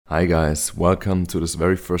Hi guys, welcome to this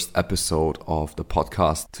very first episode of the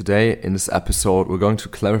podcast. Today in this episode we're going to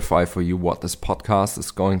clarify for you what this podcast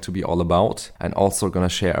is going to be all about and also going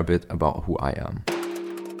to share a bit about who I am.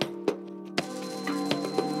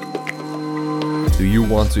 Do you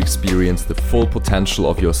want to experience the full potential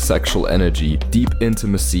of your sexual energy, deep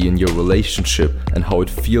intimacy in your relationship and how it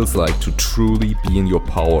feels like to truly be in your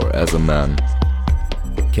power as a man?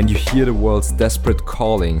 Can you hear the world's desperate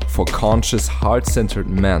calling for conscious, heart-centered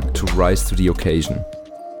men to rise to the occasion?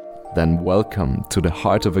 Then welcome to the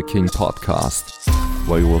Heart of a King podcast,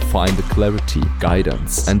 where you will find the clarity,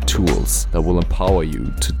 guidance, and tools that will empower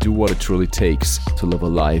you to do what it truly takes to live a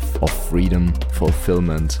life of freedom,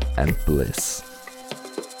 fulfillment, and bliss.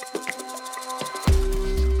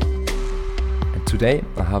 And today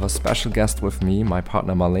I have a special guest with me, my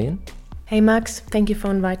partner Marlene. Hey Max, thank you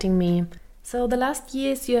for inviting me. So the last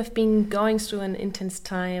years you have been going through an intense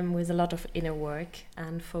time with a lot of inner work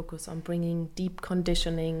and focus on bringing deep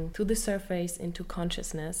conditioning to the surface into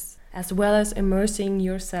consciousness, as well as immersing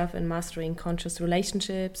yourself in mastering conscious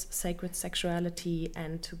relationships, sacred sexuality,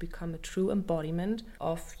 and to become a true embodiment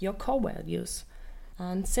of your core values.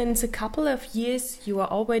 And since a couple of years you are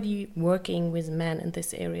already working with men in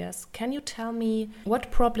these areas, can you tell me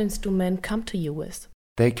what problems do men come to you with?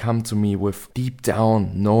 They come to me with deep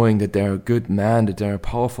down knowing that they're a good man, that they're a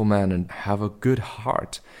powerful man and have a good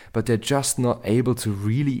heart, but they're just not able to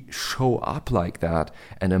really show up like that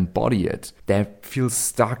and embody it. They feel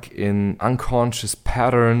stuck in unconscious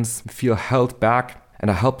patterns, feel held back,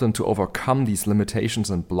 and I help them to overcome these limitations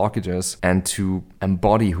and blockages and to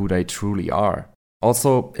embody who they truly are.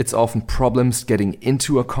 Also, it's often problems getting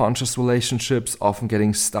into a conscious relationships, often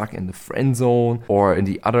getting stuck in the friend zone or in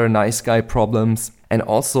the other nice guy problems. And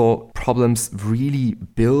also problems really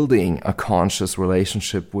building a conscious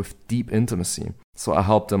relationship with deep intimacy. So I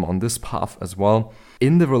help them on this path as well.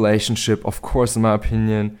 In the relationship, of course, in my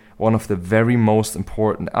opinion, one of the very most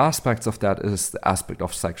important aspects of that is the aspect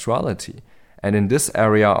of sexuality. And in this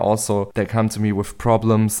area also, they come to me with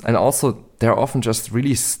problems and also they're often just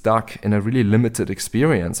really stuck in a really limited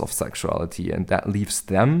experience of sexuality, and that leaves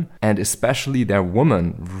them and especially their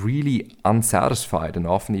woman really unsatisfied and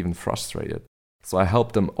often even frustrated. So I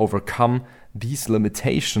help them overcome these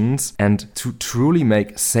limitations and to truly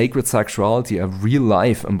make sacred sexuality a real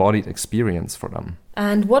life embodied experience for them.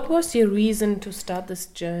 And what was your reason to start this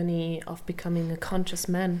journey of becoming a conscious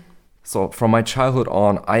man? So from my childhood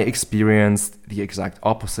on, I experienced the exact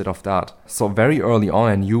opposite of that. So very early on,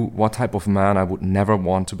 I knew what type of man I would never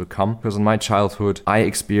want to become. Because in my childhood, I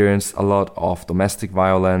experienced a lot of domestic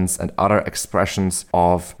violence and other expressions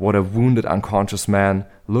of what a wounded unconscious man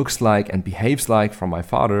looks like and behaves like from my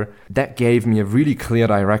father. That gave me a really clear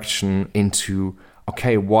direction into,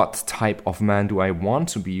 okay, what type of man do I want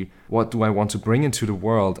to be? What do I want to bring into the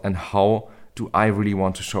world? And how do I really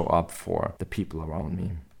want to show up for the people around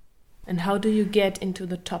me? And how do you get into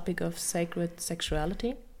the topic of sacred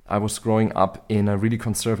sexuality? I was growing up in a really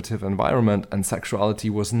conservative environment and sexuality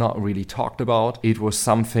was not really talked about. It was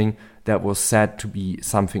something that was said to be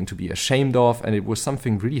something to be ashamed of, and it was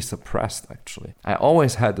something really suppressed actually. I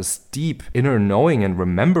always had this deep inner knowing and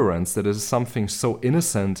remembrance that it is something so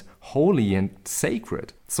innocent, holy and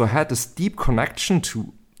sacred. So I had this deep connection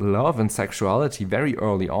to love and sexuality very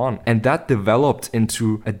early on, and that developed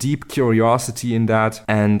into a deep curiosity in that,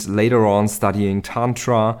 and later on studying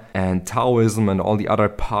Tantra and Taoism and all the other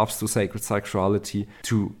paths to sacred sexuality,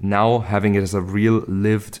 to now having it as a real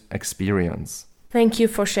lived experience. Thank you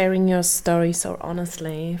for sharing your story so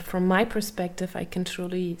honestly. From my perspective, I can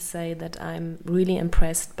truly say that I'm really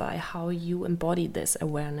impressed by how you embody this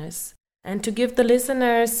awareness. And to give the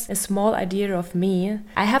listeners a small idea of me,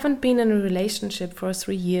 I haven't been in a relationship for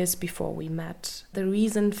 3 years before we met. The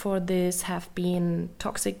reason for this have been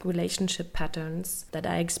toxic relationship patterns that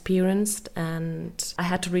I experienced and I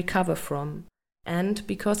had to recover from. And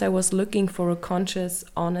because I was looking for a conscious,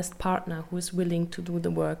 honest partner who is willing to do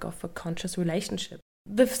the work of a conscious relationship.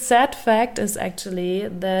 The sad fact is actually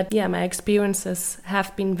that, my experiences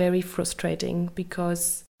have been very frustrating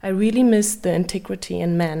because I really miss the integrity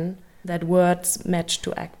in men, that words match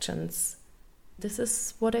to actions. This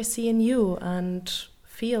is what I see in you and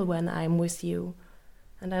feel when I'm with you.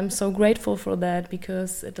 And I'm so grateful for that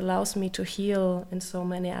because it allows me to heal in so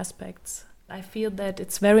many aspects. I feel that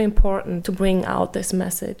it's very important to bring out this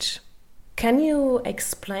message. Can you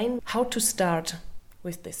explain how to start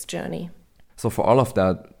with this journey? So for all of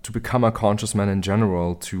that, to become a conscious man in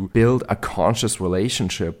general, to build a conscious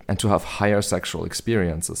relationship and to have higher sexual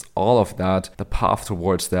experiences, all of that, the path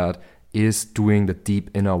towards that is doing the deep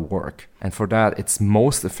inner work. And for that, it's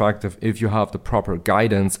most effective if you have the proper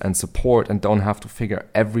guidance and support and don't have to figure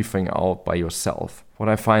everything out by yourself. What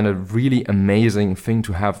I find a really amazing thing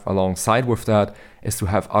to have alongside with that is to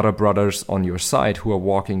have other brothers on your side who are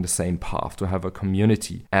walking the same path, to have a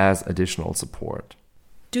community as additional support.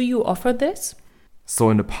 Do you offer this? So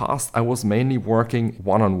in the past, I was mainly working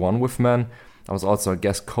one-on-one with men. I was also a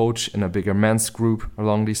guest coach in a bigger men's group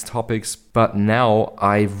along these topics. But now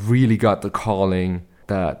I really got the calling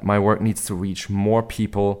that my work needs to reach more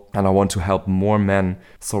people and I want to help more men.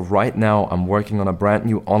 So right now I'm working on a brand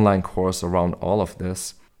new online course around all of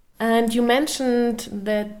this. And you mentioned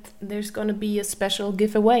that there's going to be a special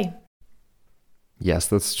giveaway. Yes,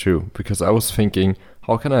 that's true. Because I was thinking,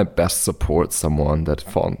 how can I best support someone that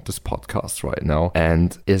found this podcast right now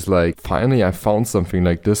and is like, finally I found something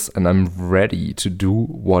like this and I'm ready to do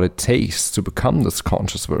what it takes to become this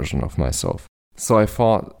conscious version of myself. So I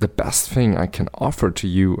thought the best thing I can offer to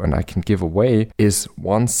you and I can give away is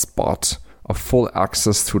one spot of full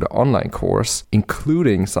access to the online course,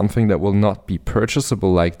 including something that will not be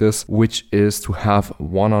purchasable like this, which is to have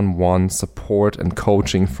one-on-one support and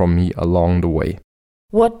coaching from me along the way.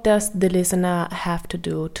 What does the listener have to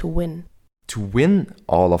do to win? To win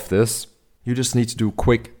all of this, you just need to do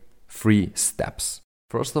quick 3 steps.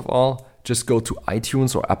 First of all, just go to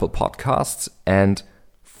iTunes or Apple Podcasts and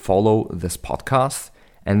follow this podcast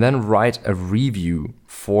and then write a review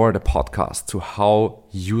for the podcast to how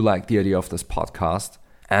you like the idea of this podcast.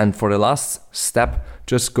 And for the last step,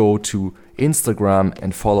 just go to Instagram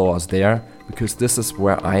and follow us there because this is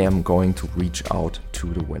where I am going to reach out to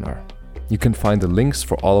the winner. You can find the links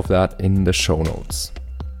for all of that in the show notes.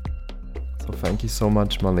 So thank you so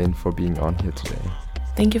much, Marlene, for being on here today.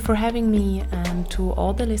 Thank you for having me, and to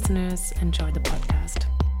all the listeners, enjoy the podcast.